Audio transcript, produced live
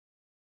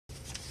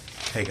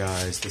Hey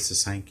guys, this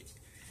is Hank.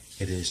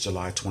 It is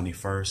July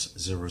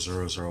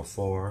 21st,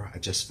 0004. I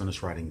just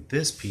finished writing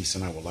this piece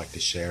and I would like to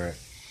share it.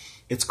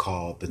 It's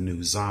called The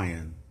New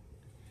Zion.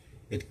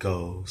 It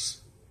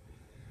goes,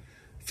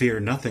 fear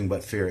nothing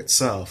but fear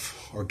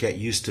itself, or get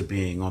used to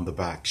being on the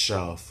back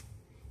shelf.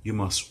 You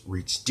must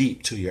reach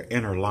deep to your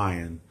inner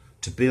lion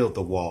to build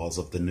the walls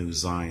of the new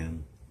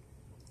Zion.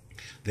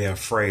 They're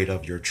afraid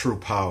of your true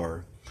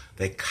power.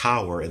 They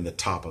cower in the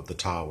top of the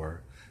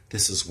tower.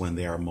 This is when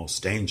they are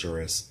most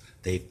dangerous.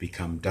 They've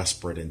become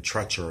desperate and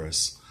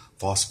treacherous.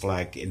 False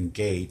flag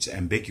engaged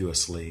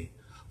ambiguously,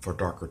 for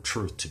darker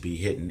truth to be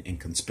hidden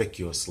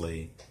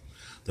inconspicuously.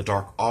 The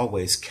dark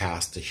always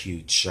casts a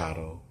huge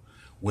shadow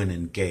when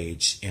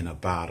engaged in a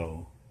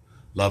battle.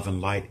 Love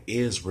and light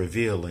is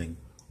revealing,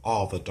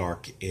 all the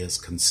dark is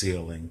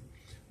concealing.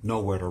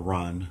 Nowhere to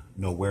run,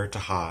 nowhere to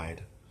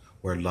hide,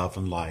 where love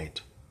and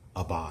light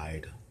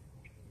abide.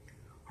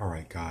 All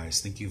right,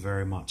 guys, thank you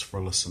very much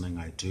for listening.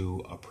 I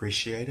do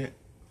appreciate it.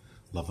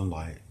 Love and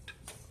light.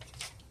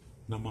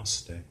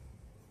 Namaste.